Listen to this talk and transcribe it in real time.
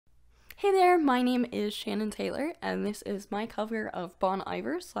Hey there, my name is Shannon Taylor, and this is my cover of Bon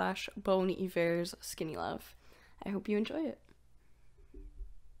Iver / Bon Iver's Skinny Love. I hope you enjoy it.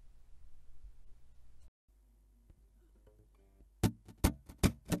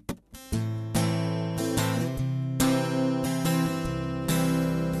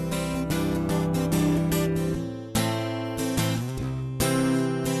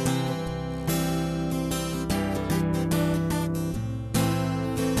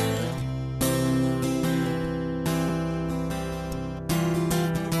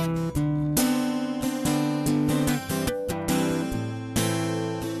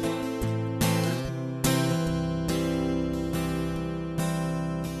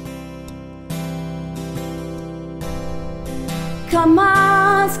 Come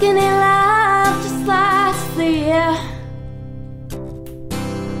on, skinny love, just last the year.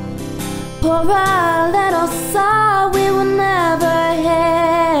 Pour a little salt we will never hear.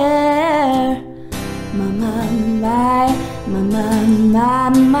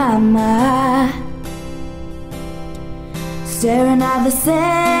 My. Staring at the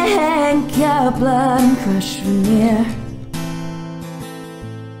sink, your blood crushed veneer.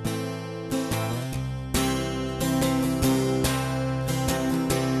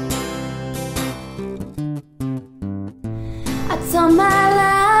 I tell my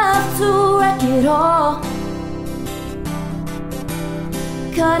love to wreck it all.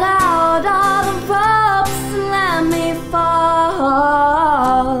 Cut out all the ropes and let me fall.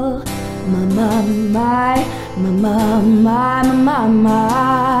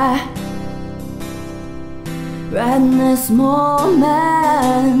 My. Right in this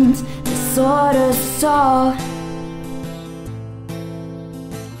moment, this order's stall.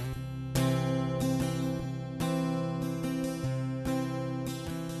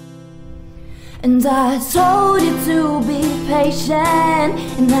 And I told you to be patient,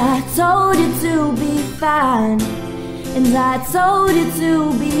 and I told you to be fine, and I told you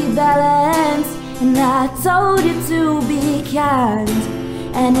to be balanced, and I told you to be kind.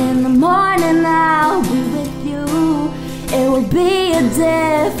 And in the morning I'll be with you, it will be a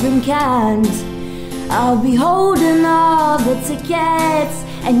different kind. I'll be holding all the tickets,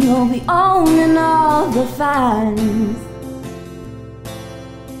 and you'll be owning all the fines.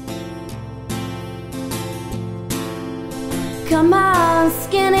 Come on,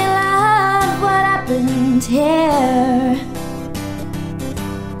 skinny love, what happened here?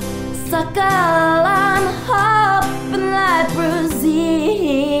 Suckle on hope and let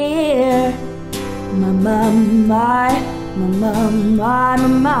brazier.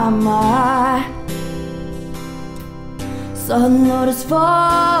 My. Southern lotus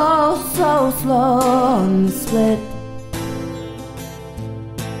fall so slow on the split.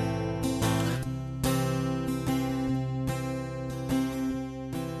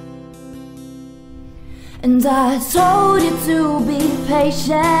 And I told you to be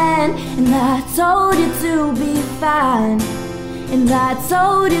patient, and I told you to be fine, and I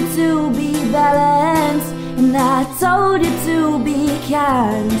told you to be balanced, and I told you to be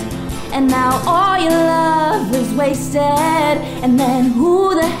kind. And now all your love is wasted, and then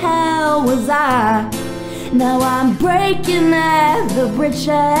who the hell was I? Now I'm breaking at the bridges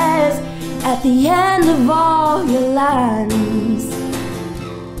at the end of all your lines.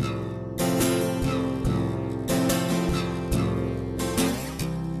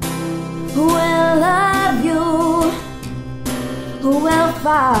 Who will love you? Who will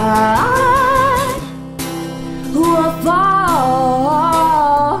fight? Who will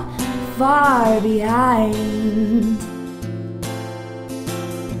fall far behind?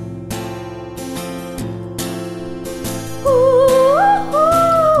 Oh.